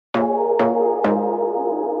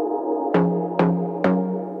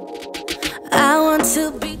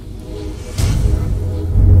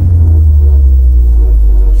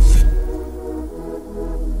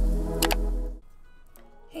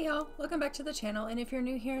Welcome back to the channel, and if you're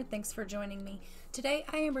new here, thanks for joining me. Today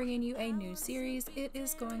I am bringing you a new series. It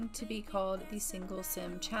is going to be called the Single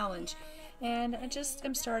Sim Challenge, and I just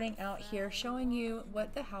am starting out here showing you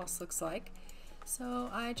what the house looks like. So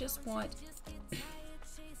I just want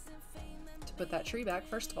to put that tree back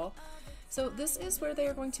first of all. So this is where they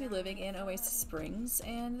are going to be living in Oasis Springs,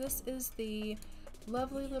 and this is the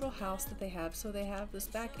lovely little house that they have. So they have this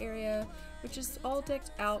back area which is all decked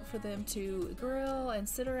out for them to grill and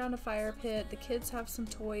sit around a fire pit. The kids have some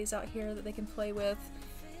toys out here that they can play with,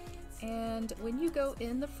 and when you go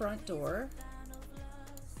in the front door,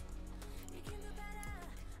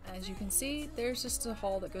 as you can see, there's just a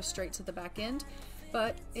hall that goes straight to the back end.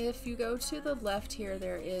 But if you go to the left here,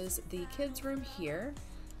 there is the kids room here,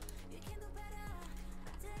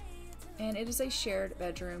 and it is a shared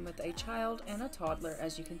bedroom with a child and a toddler.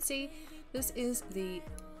 As you can see, this is the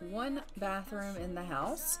one bathroom in the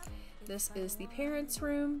house. This is the parents'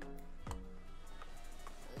 room,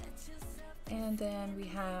 and then we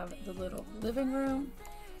have the little living room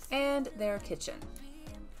and their kitchen.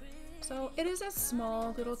 So it is a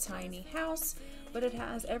small little tiny house, but it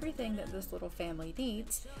has everything that this little family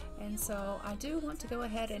needs. And so I do want to go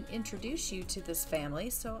ahead and introduce you to this family.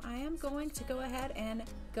 So I am going to go ahead and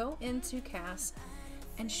go into cast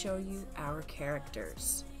and show you our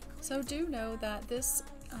characters. So do know that this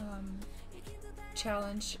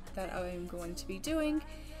challenge that I am going to be doing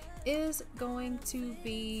is going to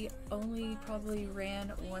be only probably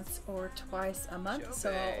ran once or twice a month.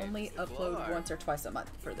 So I'll only upload once or twice a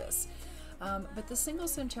month for this. But the Single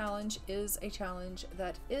Sim Challenge is a challenge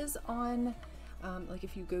that is on, like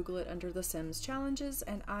if you Google it under the Sims challenges,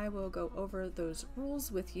 and I will go over those rules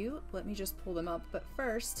with you. Let me just pull them up. But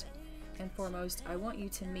first and foremost, I want you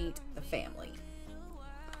to meet the family.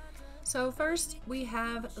 So first we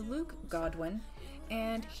have Luke Godwin,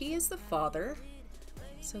 and he is the father.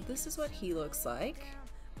 So this is what he looks like.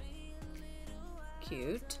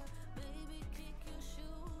 Cute.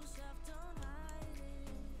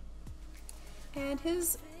 And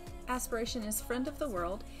his aspiration is friend of the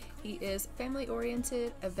world. He is family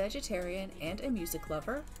oriented, a vegetarian, and a music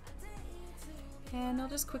lover. And I'll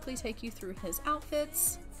just quickly take you through his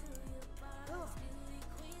outfits.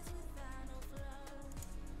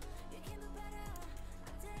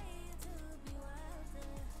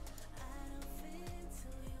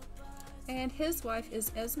 And his wife is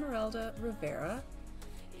Esmeralda Rivera.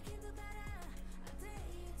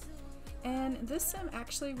 And this sim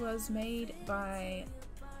actually was made by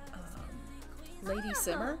Lady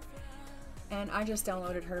Simmer, and I just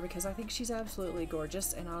downloaded her because I think she's absolutely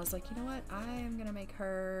gorgeous, and I was like, you know what, I am gonna make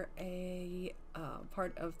her a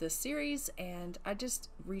part of this series, and I just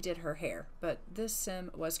redid her hair. But this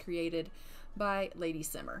sim was created by Lady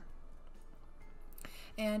Simmer.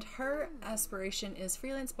 And her aspiration is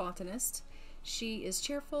freelance botanist. She is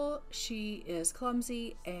cheerful, she is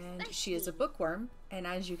clumsy, and she is a bookworm. And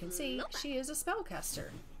as you can see, she is a spellcaster.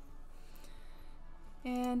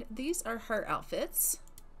 And these are her outfits.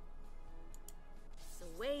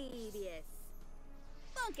 Swadius.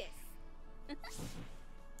 Focus.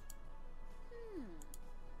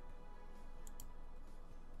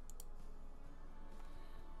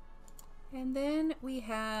 And then we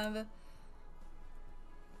have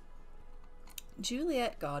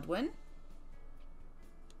Juliet Godwin.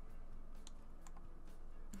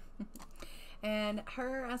 And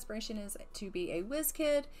her aspiration is to be a whiz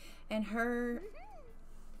kid, and her,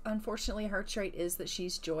 unfortunately, her trait is that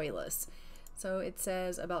she's joyless. So it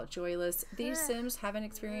says about joyless: these Sims haven't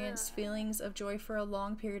experienced feelings of joy for a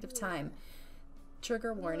long period of time.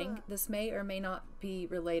 Trigger warning, this may or may not be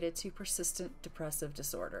related to persistent depressive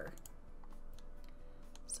disorder.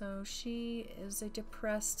 So she is a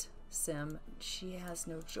depressed Sim. She has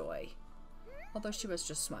no joy, although she was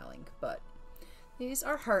just smiling. But these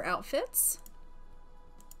are her outfits.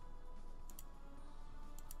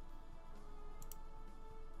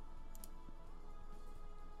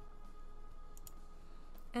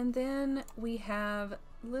 And then we have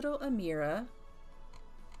little Amira,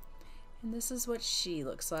 and this is what she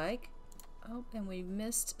looks like. Oh, and we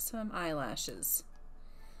missed some eyelashes.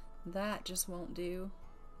 That just won't do.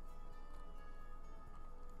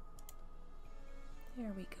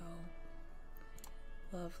 There we go.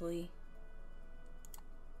 Lovely.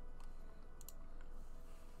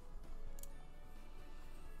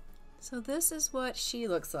 So this is what she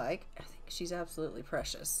looks like. I think she's absolutely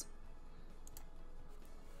precious.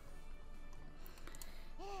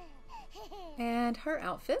 And her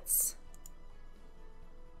outfits.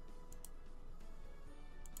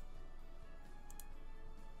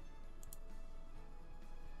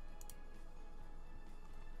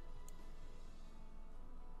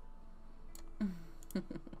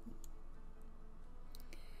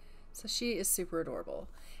 So she is super adorable.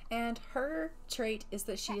 And her trait is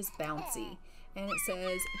that she is bouncy. And it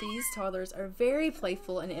says, these toddlers are very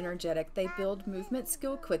playful and energetic. They build movement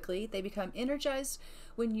skill quickly. They become energized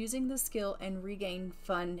when using the skill and regain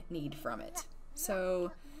fun need from it.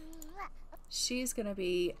 So she's going to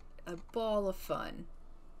be a ball of fun.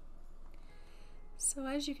 So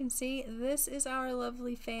as you can see, this is our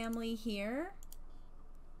lovely family here.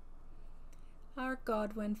 Our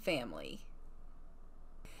Godwin family.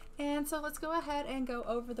 And so let's go ahead and go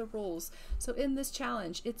over the rules. So in this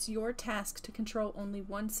challenge, it's your task to control only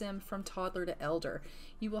one sim from toddler to elder.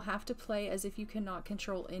 You will have to play as if you cannot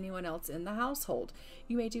control anyone else in the household.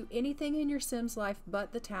 You may do anything in your sim's life,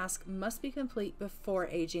 but the task must be complete before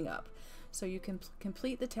aging up. So you can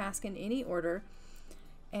complete the task in any order,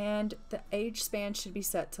 and the age span should be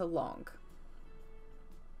set to long.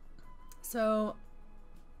 So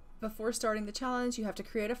before starting the challenge, you have to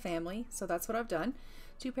create a family. So that's what I've done.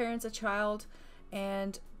 2 parents, a child,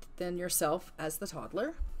 and then yourself as the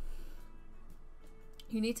toddler.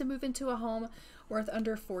 You need to move into a home worth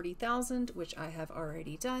under 40,000, which I have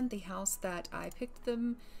already done. The house that I picked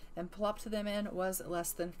them and plopped them in was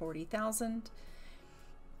less than 40,000.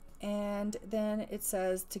 And then it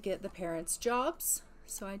says to get the parents' jobs.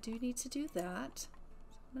 So I do need to do that.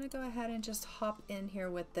 I'm going to go ahead and just hop in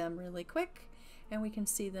here with them really quick, and we can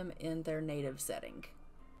see them in their native setting.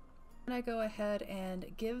 And I go ahead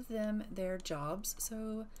and give them their jobs.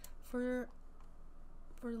 So for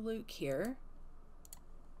Luke here,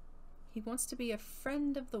 he wants to be a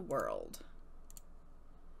friend of the world.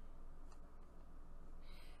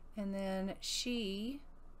 And then she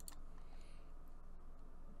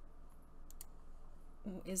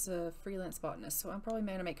is a freelance botanist, so I'm probably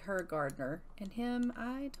going to make her a gardener. And him,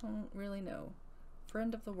 I don't really know.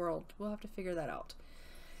 Friend of the world. We'll have to figure that out.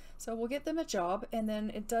 So we'll get them a job, and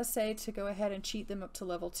then it does say to go ahead and cheat them up to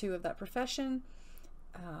level 2 of that profession.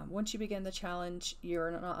 Once you begin the challenge,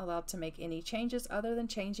 you're not allowed to make any changes other than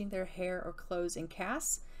changing their hair or clothes in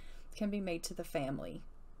casts can be made to the family.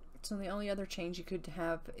 So the only other change you could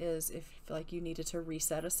have is if like you needed to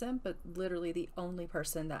reset a sim, but literally the only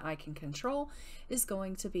person that I can control is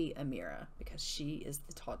going to be Amira, because she is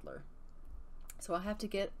the toddler. So I'll have to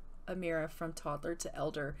get Amira from toddler to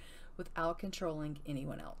elder without controlling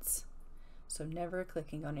anyone else. So never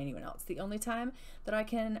clicking on anyone else. The only time that I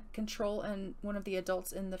can control one of the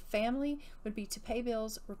adults in the family would be to pay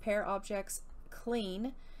bills, repair objects,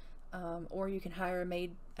 clean, or you can hire a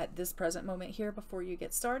maid at this present moment here before you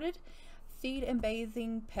get started, feed and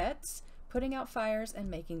bathing pets, putting out fires, and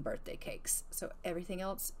making birthday cakes. So everything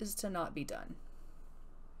else is to not be done.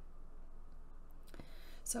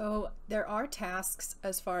 So there are tasks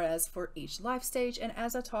as far as for each life stage, and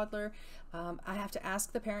as a toddler, I have to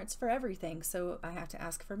ask the parents for everything. So I have to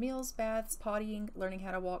ask for meals, baths, pottying, learning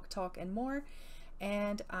how to walk, talk, and more,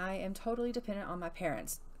 and I am totally dependent on my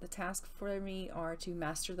parents. The tasks for me are to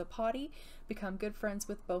master the potty, become good friends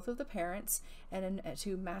with both of the parents, and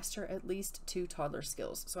to master at least 2 toddler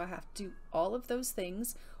skills. So I have to do all of those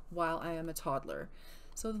things while I am a toddler.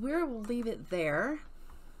 So we'll leave it there.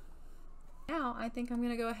 Now I think I'm going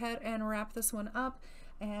to go ahead and wrap this one up,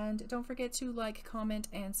 and don't forget to like, comment,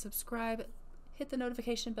 and subscribe. Hit the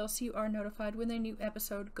notification bell so you are notified when the new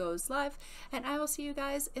episode goes live, and I will see you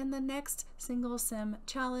guys in the next single sim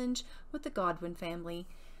challenge with the Godwin family.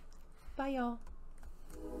 Bye y'all.